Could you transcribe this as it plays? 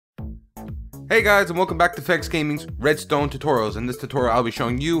Hey guys, and welcome back to Fex Gaming's Redstone Tutorials. In this tutorial, I'll be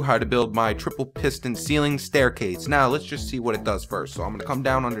showing you how to build my triple piston ceiling staircase. Now, let's just see what it does first. So I'm going to come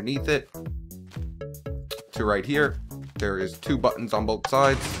down underneath it to right here. There is two buttons on both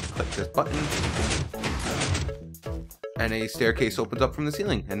sides. Click this button. And a staircase opens up from the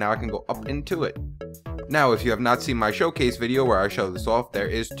ceiling. And now I can go up into it. Now, if you have not seen my showcase video where I show this off, there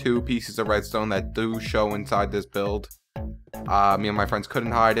is two pieces of redstone that do show inside this build. Me and my friends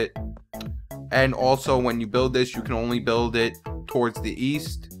couldn't hide it. And also, when you build this, you can only build it towards the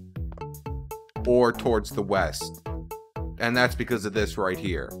east or towards the west. And that's because of this right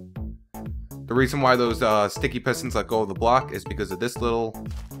here. The reason why those sticky pistons let go of the block is because of this little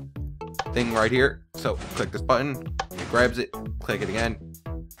thing right here. So, click this button, it grabs it, click it again,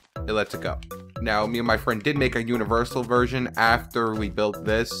 it lets it go. Now, me and my friend did make a universal version after we built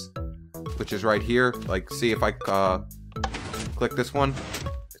this, which is right here. Like, see if I click this one.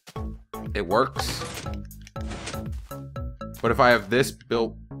 It works, but if I have this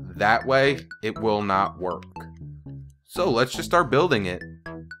built that way, it will not work. So let's just start building it.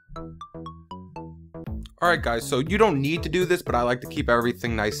 Alright guys, so you don't need to do this, but I like to keep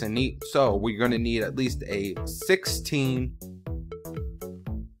everything nice and neat. So we're going to need at least a 16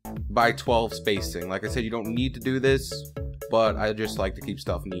 by 12 spacing. Like I said, you don't need to do this, but I just like to keep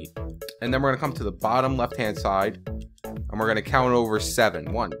stuff neat. And then we're going to come to the bottom left hand side. And we're going to count over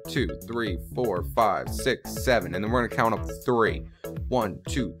 7. 1, 2, 3, 4, 5, 6, 7. And then we're going to count up 3. 1,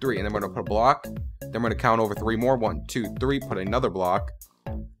 2, 3. And then we're going to put a block. Then we're going to count over 3 more. 1, 2, 3. Put another block.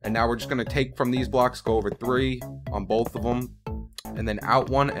 And now we're just going to take from these blocks, go over 3 on both of them. And then out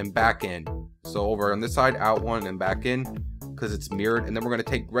 1 and back in. So over on this side, out 1 and back in. Because it's mirrored. And then we're going to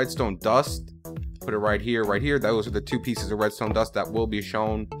take redstone dust. Put it right here, right here. Those are the two pieces of redstone dust that will be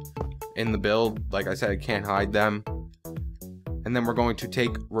shown in the build. Like I said, I can't hide them. And then we're going to take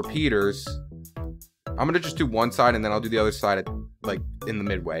repeaters. I'm going to just do one side and then I'll do the other side at, like in the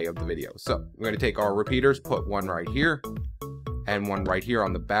midway of the video. So we're going to take our repeaters, put one right here and one right here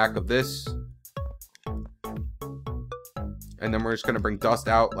on the back of this. And then we're just going to bring dust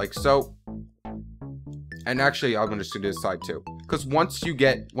out like so. And actually, I'm going to just do this side too. Because once we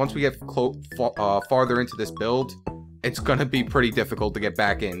get farther into this build, it's going to be pretty difficult to get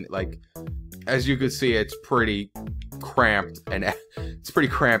back in. Like, as you can see, it's pretty cramped and it's pretty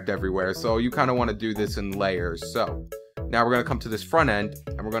cramped everywhere, so you kind of want to do this in layers. So now we're going to come to this front end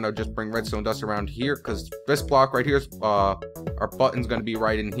and we're going to just bring redstone dust around here, because this block right here is our button's going to be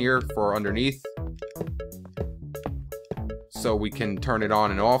right in here for underneath, so we can turn it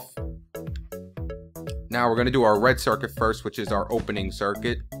on and off. Now we're going to do our red circuit first, which is our opening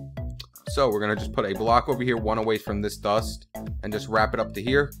circuit. So we're going to just put a block over here, one away from this dust, and just wrap it up to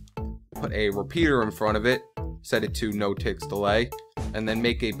here. Put a repeater in front of it, set it to no ticks delay, and then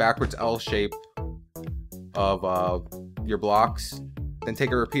make a backwards L shape of your blocks. Then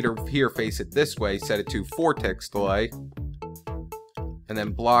take a repeater here, face it this way, set it to 4 ticks delay, and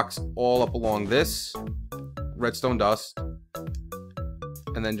then blocks all up along this redstone dust,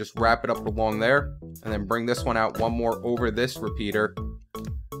 and then just wrap it up along there, and then bring this one out one more over this repeater,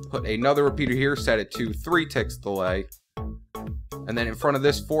 put another repeater here, set it to 3 ticks delay. And then in front of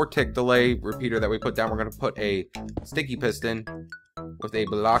this 4 tick delay repeater that we put down, we're going to put a sticky piston with a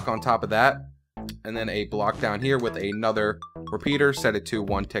block on top of that. And then a block down here with another repeater, set it to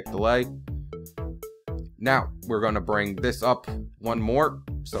 1 tick delay. Now, we're going to bring this up one more.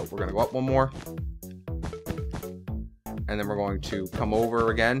 So we're going to go up one more. And then we're going to come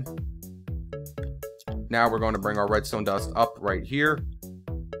over again. Now we're going to bring our redstone dust up right here.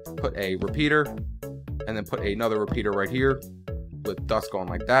 Put a repeater. And then put another repeater right here, with dust going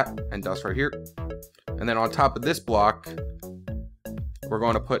like that, and dust right here. And then on top of this block, we're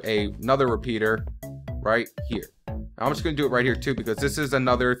going to put another repeater right here. Now, I'm just going to do it right here too, because this is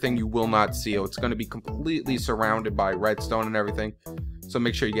another thing you will not see. It's going to be completely surrounded by redstone and everything, so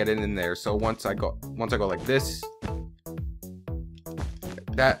make sure you get it in there. So once I go like this,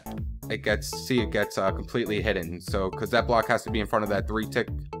 that it gets completely hidden. So because that block has to be in front of that 3 tick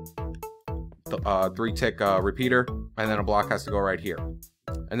repeater, and then a block has to go right here.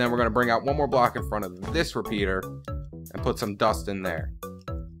 And then we're going to bring out one more block in front of this repeater and put some dust in there.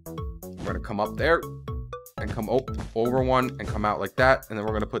 We're going to come up there and come over one and come out like that, and then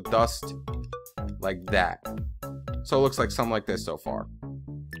we're going to put dust like that. So it looks like something like this so far.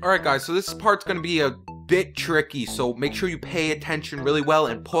 Alright guys, so this part's going to be a bit tricky, so make sure you pay attention really well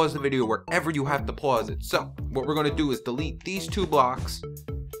and pause the video wherever you have to pause it. So what we're going to do is delete these 2 blocks,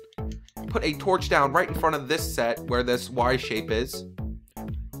 put a torch down right in front of this set where this Y shape is,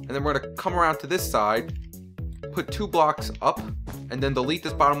 and then we're going to come around to this side put 2 blocks up and then delete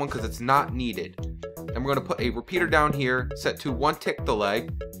this bottom one because it's not needed. And we're going to put a repeater down here, set to 1 tick delay,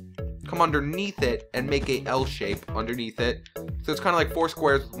 come underneath it and make a L shape underneath it. So it's kind of like 4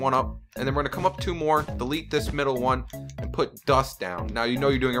 squares with 1 up. And then we're going to come up 2 more, delete this middle one, and put dust down. Now you know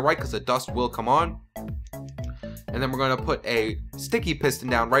you're doing it right because the dust will come on. And then we're going to put a sticky piston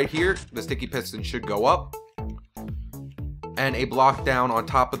down right here. The sticky piston should go up. And a block down on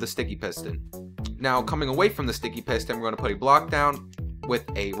top of the sticky piston. Now coming away from the sticky piston, we're going to put a block down with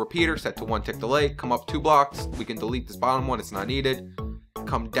a repeater set to 1 tick delay. Come up 2 blocks. We can delete this bottom one. It's not needed.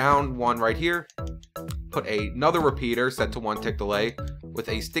 Come down 1 right here. Put another repeater set to 1 tick delay with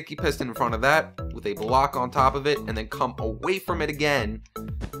a sticky piston in front of that with a block on top of it, and then come away from it again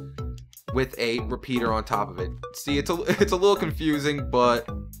with a repeater on top of it. See, it's a little confusing, but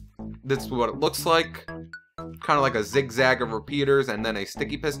this is what it looks like. Kind of like a zigzag of repeaters and then a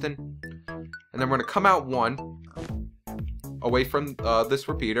sticky piston. And then we're going to come out 1 away from this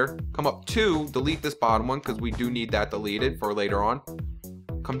repeater. Come up 2, delete this bottom one because we do need that deleted for later on.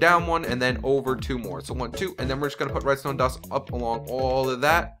 Come down 1 and then over 2 more. So 1, 2, and then we're just going to put redstone dust up along all of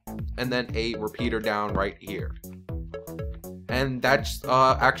that. And then a repeater down right here. And that's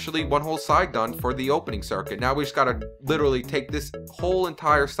actually one whole side done for the opening circuit. Now we just got to literally take this whole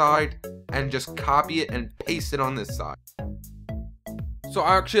entire side and just copy it and paste it on this side. So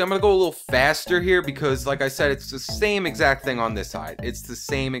actually I'm going to go a little faster here because like I said, it's the same exact thing on this side. It's the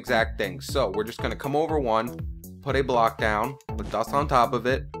same exact thing. So we're just going to come over 1, put a block down, put dust on top of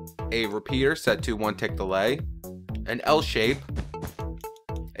it, a repeater set to 1 tick delay, an L shape,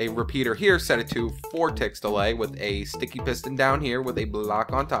 a repeater here set it to 4 ticks delay with a sticky piston down here with a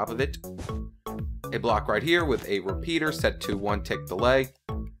block on top of it, a block right here with a repeater set to 1 tick delay,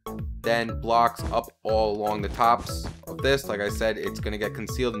 then blocks up all along the tops of this. Like I said, it's going to get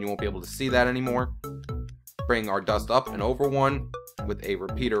concealed and you won't be able to see that anymore. Bring our dust up and over 1 with a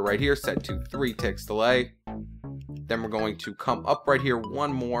repeater right here set to 3 ticks delay. Then we're going to come up right here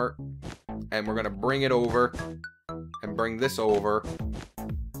 1 more and we're going to bring it over and bring this over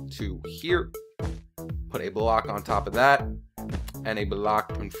to here. Put a block on top of that and a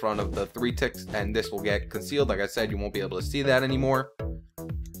block in front of the 3 ticks, and this will get concealed. Like I said, you won't be able to see that anymore.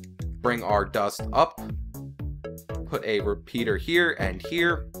 Bring our dust up, put a repeater here and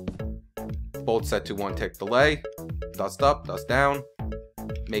here, both set to 1 tick delay. Dust up, dust down.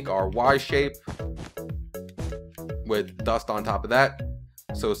 Make our Y shape with dust on top of that.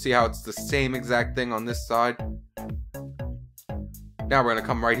 So see how it's the same exact thing on this side. Now we're going to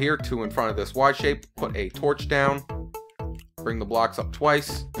come right here to in front of this Y shape, put a torch down, bring the blocks up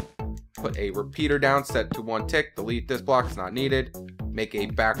twice, put a repeater down set to 1 tick, delete this block, it's not needed, make a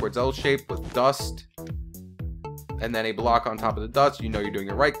backwards L shape with dust, and then a block on top of the dust. You know you're doing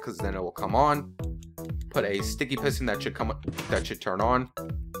it right because then it will come on. Put a sticky piston that should turn on.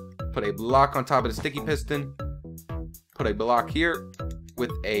 Put a block on top of the sticky piston. Put a block here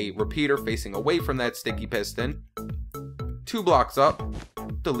with a repeater facing away from that sticky piston. 2 blocks up,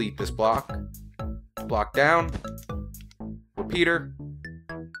 delete this block, block down, repeater,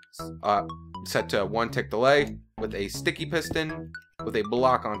 set to 1 tick delay with a sticky piston with a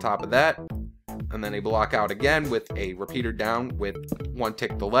block on top of that, and then a block out again with a repeater down with 1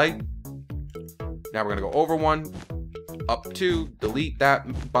 tick delay. Now we're going to go over 1, up 2, delete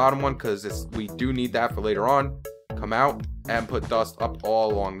that bottom one because we do need that for later on. Come out and put dust up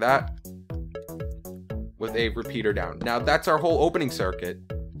all along that with a repeater down. Now that's our whole opening circuit.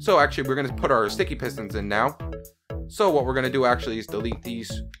 So actually we're going to put our sticky pistons in now. So what we're going to do actually is delete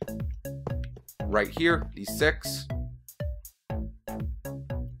these right here, these 6.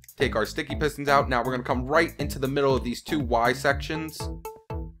 Take our sticky pistons out. Now we're going to come right into the middle of these 2 Y sections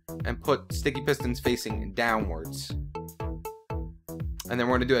and put sticky pistons facing downwards. And then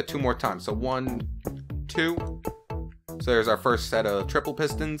we're going to do it 2 more times. So 1, 2. So there's our first set of triple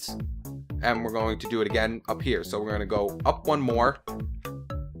pistons. And we're going to do it again up here. So we're going to go up 1 more.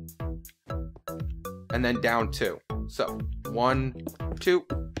 And then down 2. So 1, 2.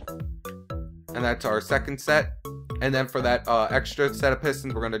 And that's our second set. And then for that extra set of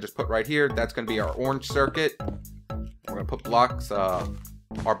pistons, we're going to just put right here. That's going to be our orange circuit. We're going to put blocks,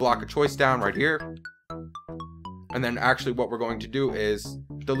 our block of choice down right here. And then actually what we're going to do is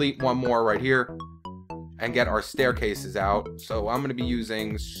delete 1 more right here and get our staircases out. So I'm going to be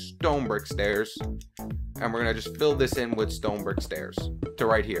using stone brick stairs, and we're going to just fill this in with stone brick stairs to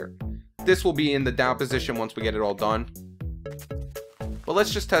right here. This will be in the down position once we get it all done. But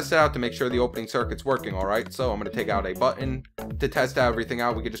let's just test it out to make sure the opening circuit's working. Alright, so I'm going to take out a button to test everything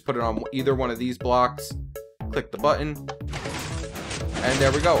out. We could just put it on either one of these blocks, click the button, and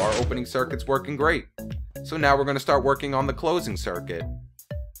there we go. Our opening circuit's working great. So now we're going to start working on the closing circuit.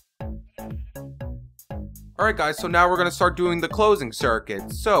 Alright guys, so now we're going to start doing the closing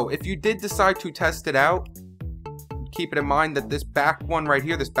circuit. So if you did decide to test it out, keep it in mind that this back one right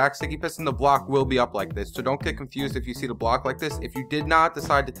here, this back sticky piston, the block will be up like this. So don't get confused if you see the block like this. If you did not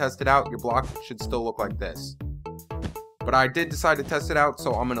decide to test it out, your block should still look like this. But I did decide to test it out,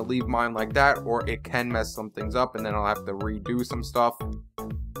 so I'm going to leave mine like that, or it can mess some things up and then I'll have to redo some stuff.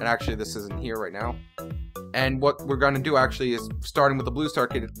 And actually this isn't here right now. And what we're going to do actually is, starting with the blue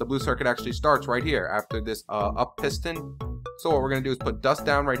circuit actually starts right here after this up piston. So what we're going to do is put dust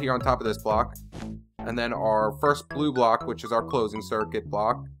down right here on top of this block. And then our first blue block, which is our closing circuit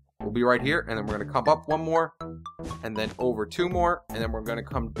block, will be right here. And then we're going to come up one more, and then over two more. And then we're going to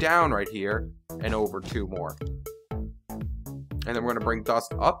come down right here and over two more. And then we're going to bring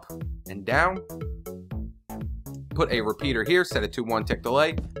dust up and down. Put a repeater here, set it to 1 tick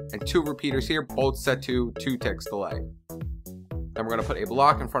delay, and 2 repeaters here, both set to 2 ticks delay. Then we're going to put a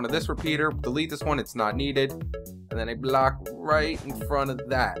block in front of this repeater, delete this one, it's not needed, and then a block right in front of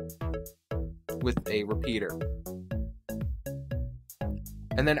that with a repeater.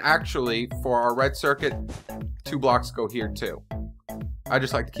 And then actually, for our red circuit, 2 blocks go here too. I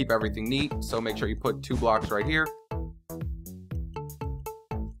just like to keep everything neat, so make sure you put 2 blocks right here.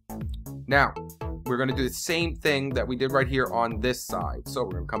 Now, we're going to do the same thing that we did right here on this side. So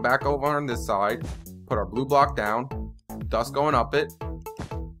we're going to come back over on this side, put our blue block down, dust going up it,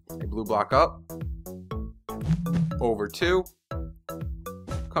 a blue block up, over 2,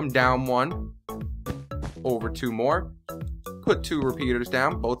 come down 1, over 2 more, put 2 repeaters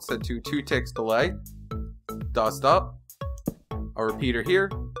down, both set to 2 ticks delay, dust up, a repeater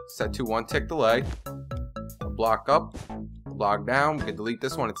here, set to 1 tick delay, a block up, block down, we can delete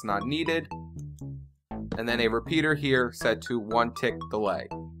this one, it's not needed. And then a repeater here set to 1 tick delay.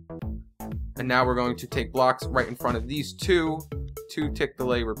 And now we're going to take blocks right in front of these 2 tick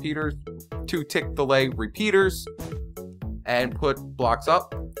delay repeaters, and put blocks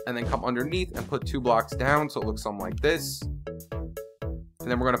up, and then come underneath and put 2 blocks down, so it looks something like this. And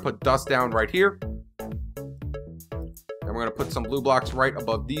then we're going to put dust down right here. And we're going to put some blue blocks right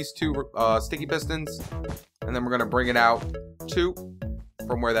above these 2 sticky pistons. And then we're going to bring it out 2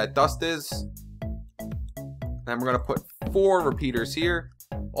 from where that dust is. And we're going to put 4 repeaters here,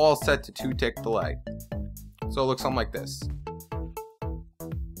 all set to 2 tick delay. So it looks something like this.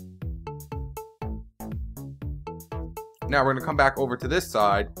 Now we're going to come back over to this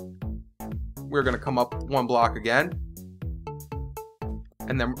side. We're going to come up 1 block again.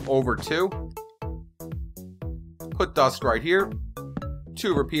 And then over 2. Put dust right here.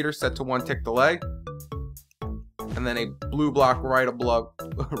 2 repeaters set to 1 tick delay. And then a blue block right above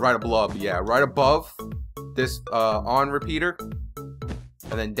this on repeater,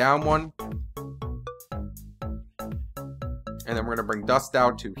 and then down 1, and then we're going to bring dust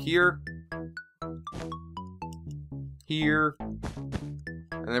down to here, and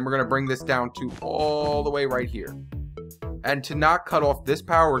then we're going to bring this down to all the way right here. And to not cut off this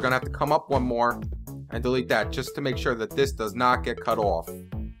power, we're going to have to come up 1 more and delete that, just to make sure that this does not get cut off.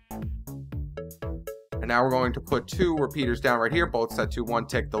 And now we're going to put 2 repeaters down right here, both set to 1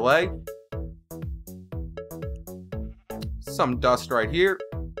 tick delay. Some dust right here,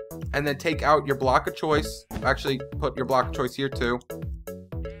 and then take out your block of choice. Actually, put your block of choice here too.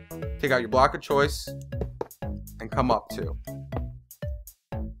 Take out your block of choice and come up 2.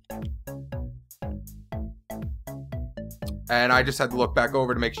 And I just had to look back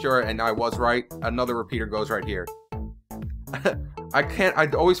over to make sure, and I was right. Another repeater goes right here. I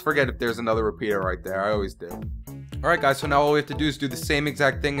always forget if there's another repeater right there. I always do. Alright guys, so now all we have to do is do the same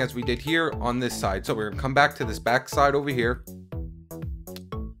exact thing as we did here on this side. So we're going to come back to this back side over here.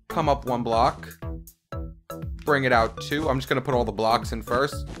 Come up 1 block. Bring it out 2. I'm just going to put all the blocks in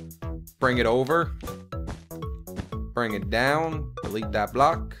first. Bring it over. Bring it down. Delete that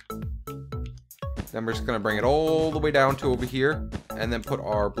block. Then we're just going to bring it all the way down to over here. And then put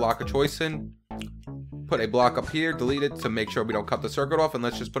our block of choice in. Put a block up here, delete it to make sure we don't cut the circuit off, and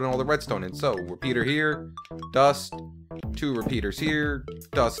let's just put in all the redstone in. So repeater here, dust, 2 repeaters here,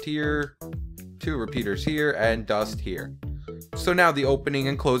 dust here, 2 repeaters here, and dust here. So now the opening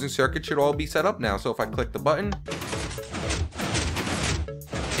and closing circuit should all be set up now. So if I click the button,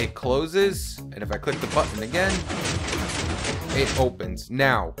 it closes, and if I click the button again, it opens.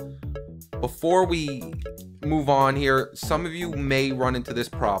 Now, before we move on here, some of you may run into this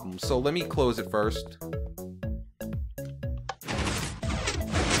problem, so let me close it first.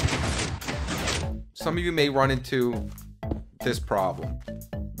 Some of you may run into this problem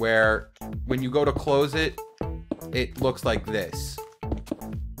where when you go to close it, it looks like this.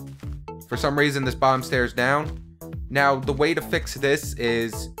 For some reason, this bottom stair is down. Now, the way to fix this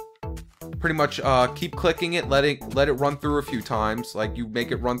is pretty much keep clicking it, let it run through a few times. Like, you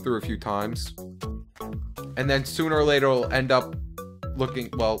make it run through a few times. And then sooner or later, it'll end up looking,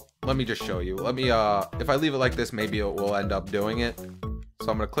 well, let me just show you. Let me, if I leave it like this, maybe it will end up doing it.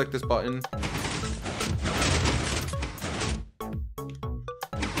 So I'm going to click this button.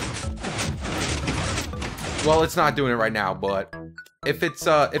 Well, it's not doing it right now, but if it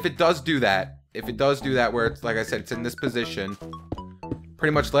does do that where it's, like I said, it's in this position,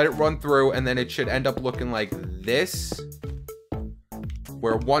 pretty much let it run through, and then it should end up looking like this,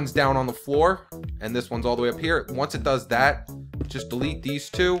 where one's down on the floor and this one's all the way up here. Once it does that, just delete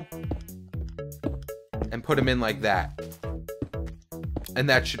these two and put them in like that, and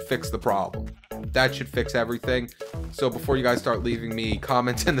that should fix the problem. That should fix everything. So before you guys start leaving me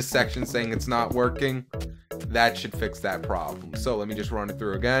comments in the section saying it's not working, that should fix that problem. So let me just run it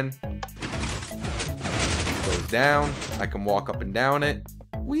through again. Goes down. I can walk up and down it.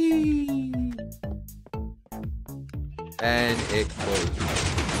 Whee! And it closes.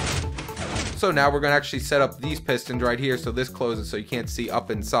 So now we're going to actually set up these pistons right here so this closes so you can't see up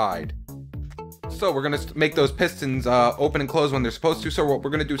inside. So we're going to make those pistons open and close when they're supposed to. So what we're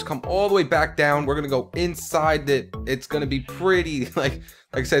going to do is come all the way back down. We're going to go inside it. It's going to be pretty, like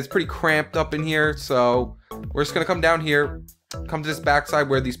I said, it's pretty cramped up in here. So we're just going to come down here, come to this backside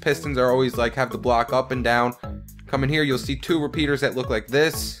where these pistons are always like have the block up and down. Come in here, you'll see two repeaters that look like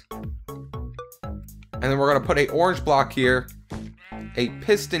this. And then we're going to put a orange block here, a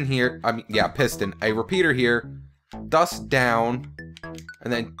piston here, piston, a repeater here, dust down,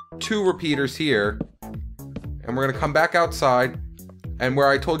 and then two repeaters here. And we're going to come back outside, and where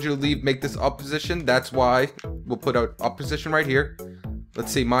I told you to make this up position, that's why we'll put an up position right here.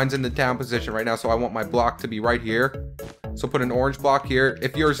 Let's see, mine's in the down position right now, so I want my block to be right here. So put an orange block here.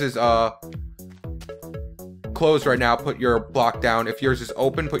 If yours is closed right now, put your block down. If yours is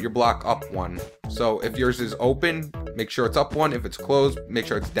open, put your block up one. So if yours is open, make sure it's up one. If it's closed, make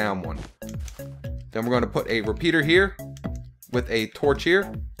sure it's down one. Then we're going to put a repeater here with a torch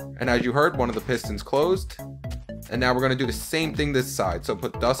here. And as you heard, one of the pistons closed. And now we're going to do the same thing this side. So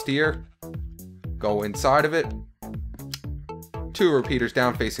put dust here, go inside of it. Two repeaters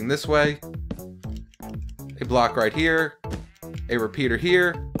down facing this way. A block right here. A repeater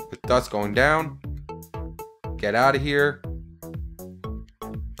here with dust going down. Get out of here.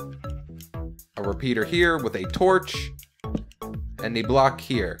 A repeater here with a torch. And a block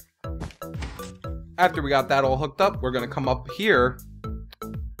here. After we got that all hooked up, we're going to come up here.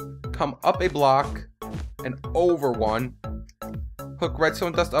 Come up a block and over one. Hook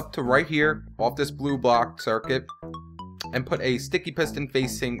redstone dust up to right here off this blue block circuit. And put a sticky piston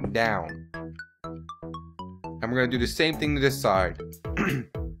facing down. And we're going to do the same thing to this side.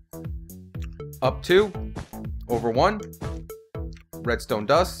 Up two, over one, redstone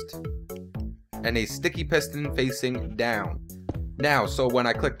dust, and a sticky piston facing down. Now, so when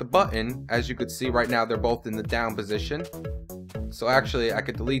I click the button, as you could see right now, they're both in the down position. So actually, I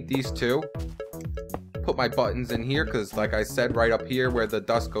could delete these two, put my buttons in here, because like I said, right up here where the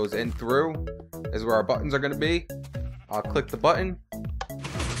dust goes in through is where our buttons are going to be. I'll click the button,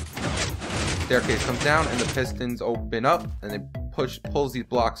 staircase comes down, and the pistons open up, and it pulls these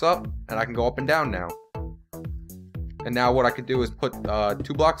blocks up, and I can go up and down now. And now what I could do is put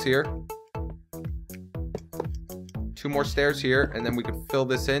 2 blocks here, 2 more stairs here, and then we can fill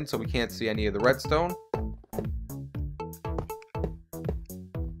this in so we can't see any of the redstone.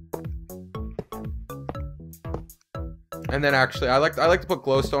 And then actually, I like to put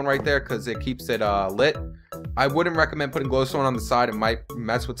glowstone right there because it keeps it lit. I wouldn't recommend putting glowstone on the side. It might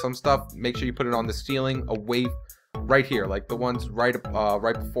mess with some stuff. Make sure you put it on the ceiling, away, right here, like the ones right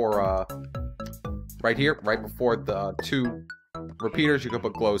before right here, right before the 2 repeaters. You could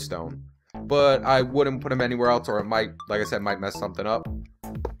put glowstone, but I wouldn't put them anywhere else, or it might, like I said, might mess something up.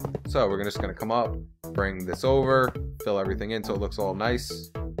 So we're just gonna come up, bring this over, fill everything in so it looks all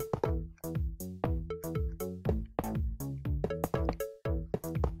nice.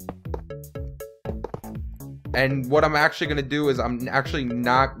 And what I'm actually gonna do is I'm actually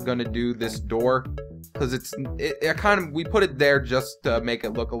not gonna do this door because it kind of, we put it there just to make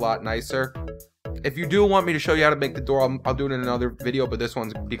it look a lot nicer. If you do want me to show you how to make the door, I'll do it in another video, but this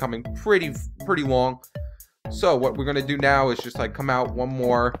one's becoming pretty long. So what we're gonna do now is just like come out one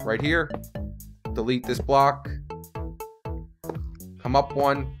more right here, delete this block, come up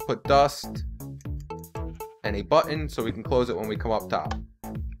one, put dust, and a button so we can close it when we come up top.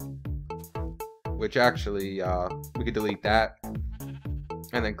 Which actually, we could delete that,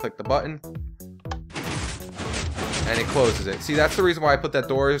 and then click the button. and it closes it. See, that's the reason why I put that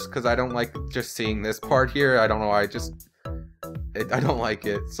doors, because I don't like just seeing this part here. I don't know why, I don't like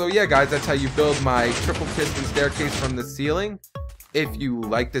it. So yeah, guys, that's how you build my triple piston staircase from the ceiling. If you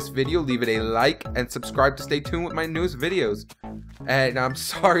like this video, leave it a like and subscribe to stay tuned with my newest videos. And I'm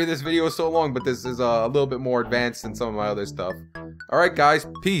sorry this video is so long, but this is a little bit more advanced than some of my other stuff. Alright guys,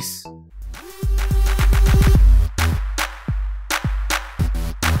 peace.